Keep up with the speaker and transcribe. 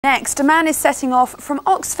Next, a man is setting off from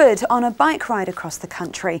Oxford on a bike ride across the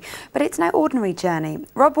country. But it's no ordinary journey.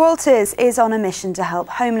 Rob Walters is on a mission to help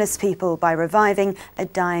homeless people by reviving a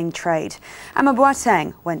dying trade. Emma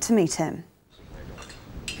Boateng went to meet him.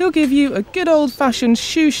 He'll give you a good old-fashioned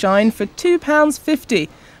shoe shine for £2.50.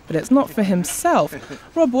 But it's not for himself.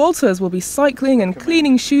 Rob Walters will be cycling and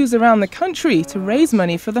cleaning shoes around the country to raise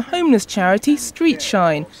money for the homeless charity Street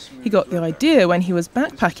Shine. He got the idea when he was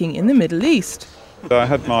backpacking in the Middle East. I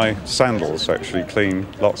had my sandals actually cleaned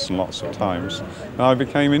lots and lots of times, and I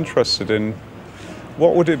became interested in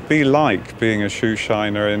what would it be like being a shoe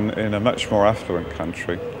shiner in a much more affluent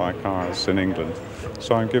country like ours in England.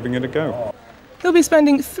 So I'm giving it a go. He'll be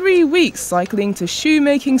spending 3 weeks cycling to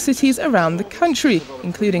shoemaking cities around the country,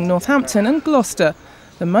 including Northampton and Gloucester.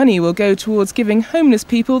 The money will go towards giving homeless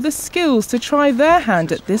people the skills to try their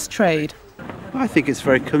hand at this trade. I think it's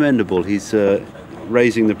very commendable. He's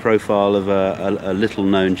raising the profile of a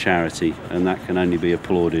little-known charity, and that can only be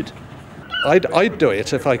applauded. I'd do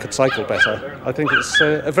it if I could cycle better. I think it's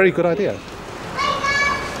a very good idea.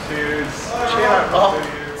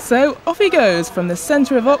 So off he goes from the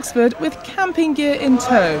centre of Oxford with camping gear in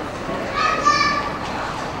tow.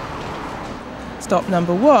 Stop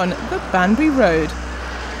number 1, the Banbury Road.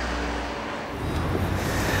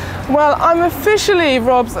 Well, I'm officially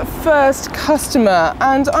Rob's first customer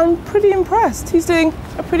and I'm pretty impressed. He's doing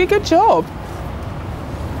a pretty good job.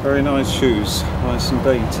 Very nice shoes, nice and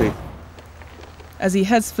dainty. As he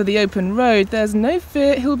heads for the open road, there's no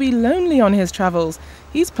fear he'll be lonely on his travels.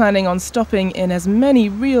 He's planning on stopping in as many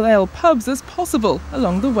real ale pubs as possible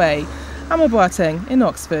along the way. Emma Boateng in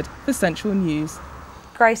Oxford for Central News.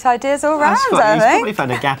 Great ideas all round, I think. He's probably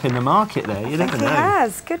found a gap in the market there, you never know. He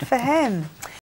has, good for him.